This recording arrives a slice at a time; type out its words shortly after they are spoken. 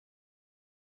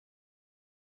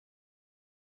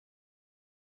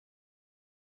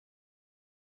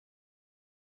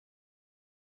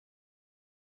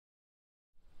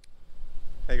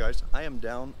Hey guys, I am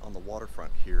down on the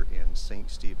waterfront here in St.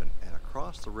 Stephen, and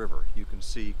across the river you can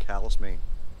see Calais, Maine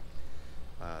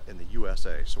in the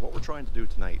USA. So what we're trying to do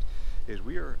tonight is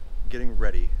we are getting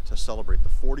ready to celebrate the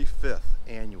 45th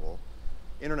annual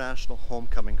International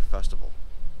Homecoming Festival.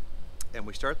 And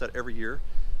we start that every year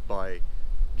by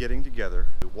getting together,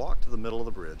 we walk to the middle of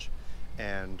the bridge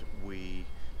and we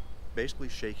basically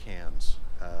shake hands.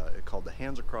 It's called the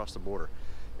Hands Across the Border.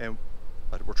 And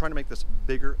we're trying to make this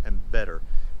bigger and better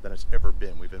than it's ever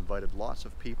been. We've invited lots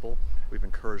of people. We've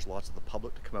encouraged lots of the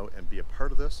public to come out and be a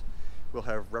part of this. We'll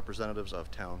have representatives of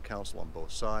town council on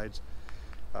both sides,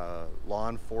 law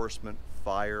enforcement,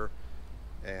 fire,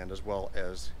 and as well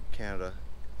as Canada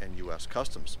and US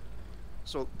Customs.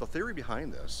 So the theory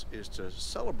behind this is to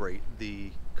celebrate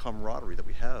the camaraderie that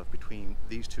we have between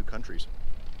these two countries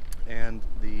and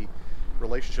the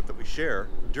relationship that we share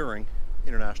during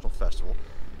International Festival,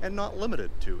 and not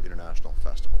limited to International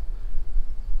Festival.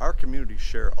 Our communities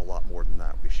share a lot more than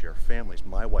that. We share families.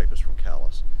 My wife is from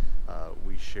Calais.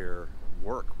 We share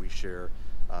work. We share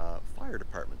fire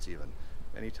departments even.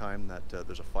 Anytime that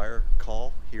there's a fire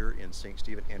call here in St.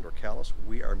 Stephen and or Calais,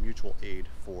 we are mutual aid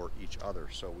for each other.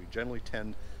 So we generally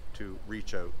tend to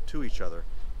reach out to each other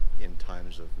in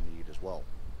times of need as well.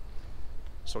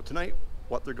 So tonight,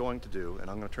 what they're going to do, and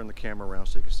I'm going to turn the camera around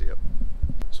so you can see it.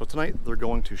 So tonight they're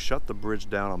going to shut the bridge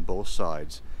down on both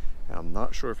sides. And I'm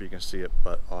not sure if you can see it,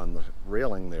 but on the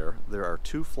railing there are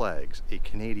two flags, a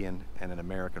Canadian and an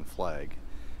American flag.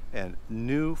 And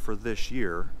new for this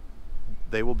year,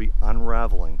 they will be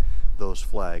unraveling those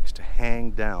flags to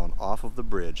hang down off of the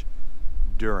bridge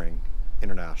during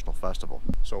International Festival.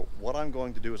 So what I'm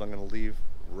going to do is I'm going to leave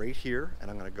right here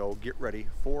and I'm going to go get ready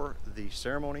for the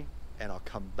ceremony, and I'll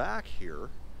come back here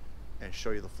and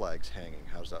show you the flags hanging.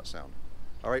 How's that sound?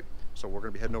 All right, so we're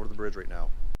going to be heading over to the bridge right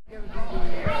now.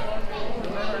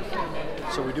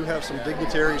 So we do have some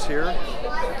dignitaries here,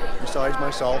 besides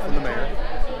myself and the mayor.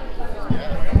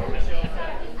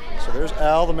 So there's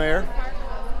Al, the mayor.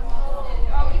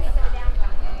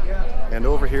 And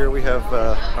over here we have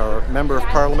our Member of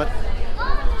Parliament,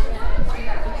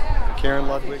 Karen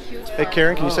Ludwig. Hey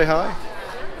Karen, can you say hi?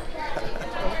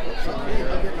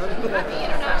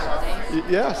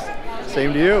 Yes,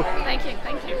 same to you. Thank you,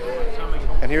 thank you.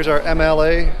 And here's our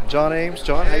MLA, John Ames.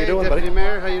 John, how you doing, buddy? Deputy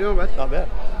Mayor, how you doing, bud? Not bad.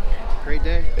 Great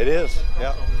day. It is,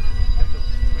 yeah.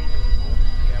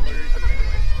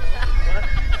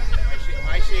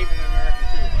 I shaved in America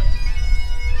too,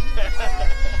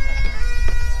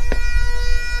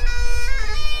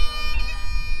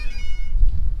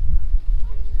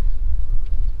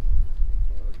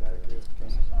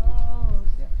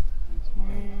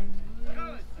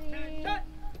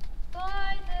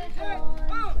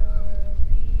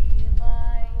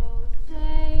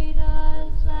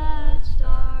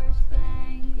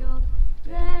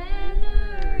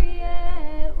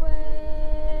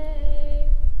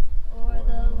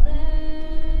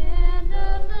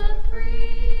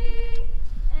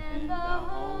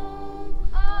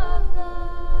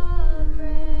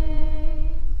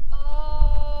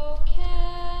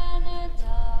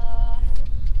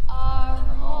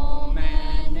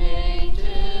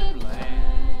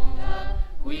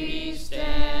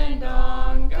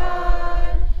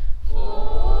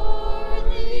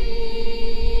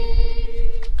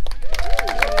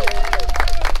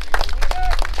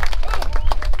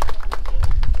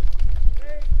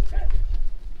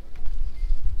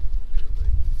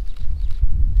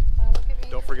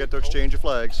 Don't forget to exchange your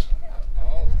flags.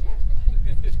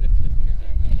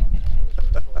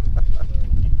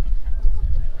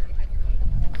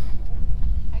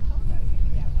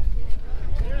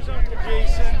 Here's Uncle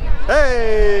Jason.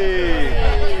 Hey!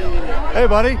 Hey,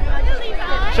 buddy.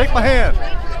 Shake my hand.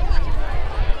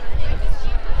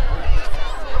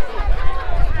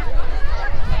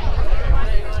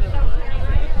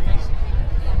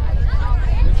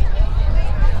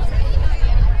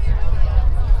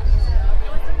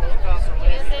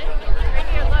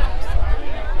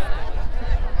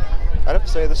 I'd have to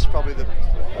say this is probably the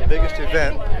biggest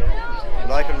event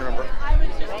that I can remember. I've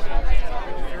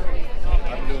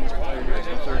been doing this for 3 years,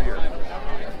 my third year.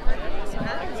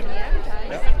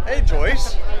 Yeah. Hey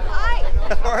Joyce! Hi!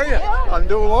 How are you? I'm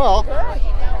doing well.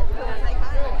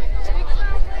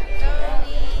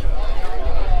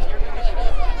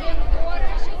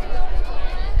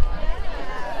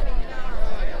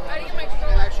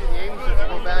 Actually, the Ames, if you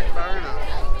go back far enough,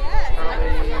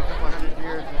 probably a couple hundred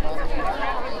years.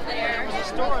 There was a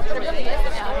store. There really is.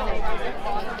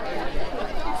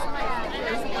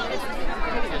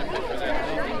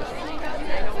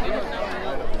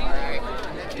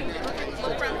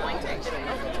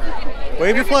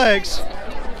 Wave your flags.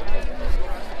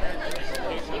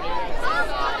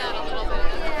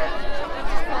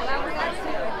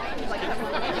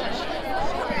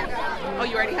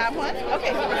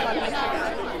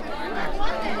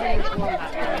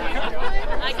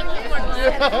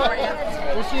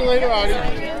 later, Artie.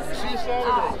 See you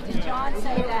Saturday. Did John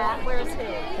say that? Where's he?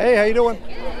 Hey, how you doing?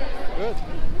 Good.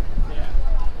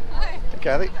 Hey,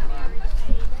 Kathy.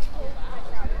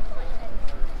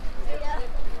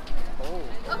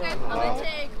 Okay, I'm gonna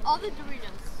take all the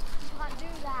Doritos. Can't do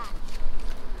that.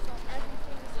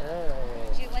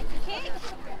 Do you like the cake?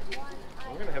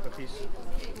 We're gonna have a piece.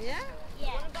 Yeah?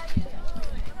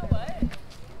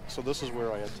 So this is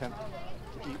where I attempt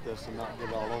to eat this and not get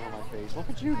it all over my face. Look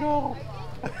at you go!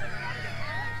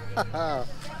 It's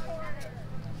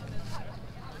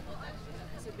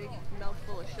a big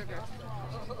mouthful of sugar.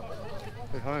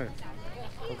 Hey, hi.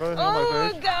 Look at my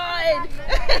face. God!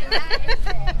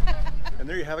 And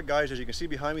there you have it, guys. As you can see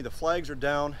behind me, the flags are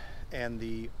down and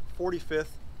the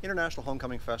 45th International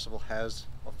Homecoming Festival has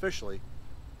officially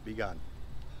begun.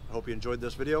 I hope you enjoyed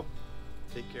this video.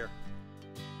 Take care.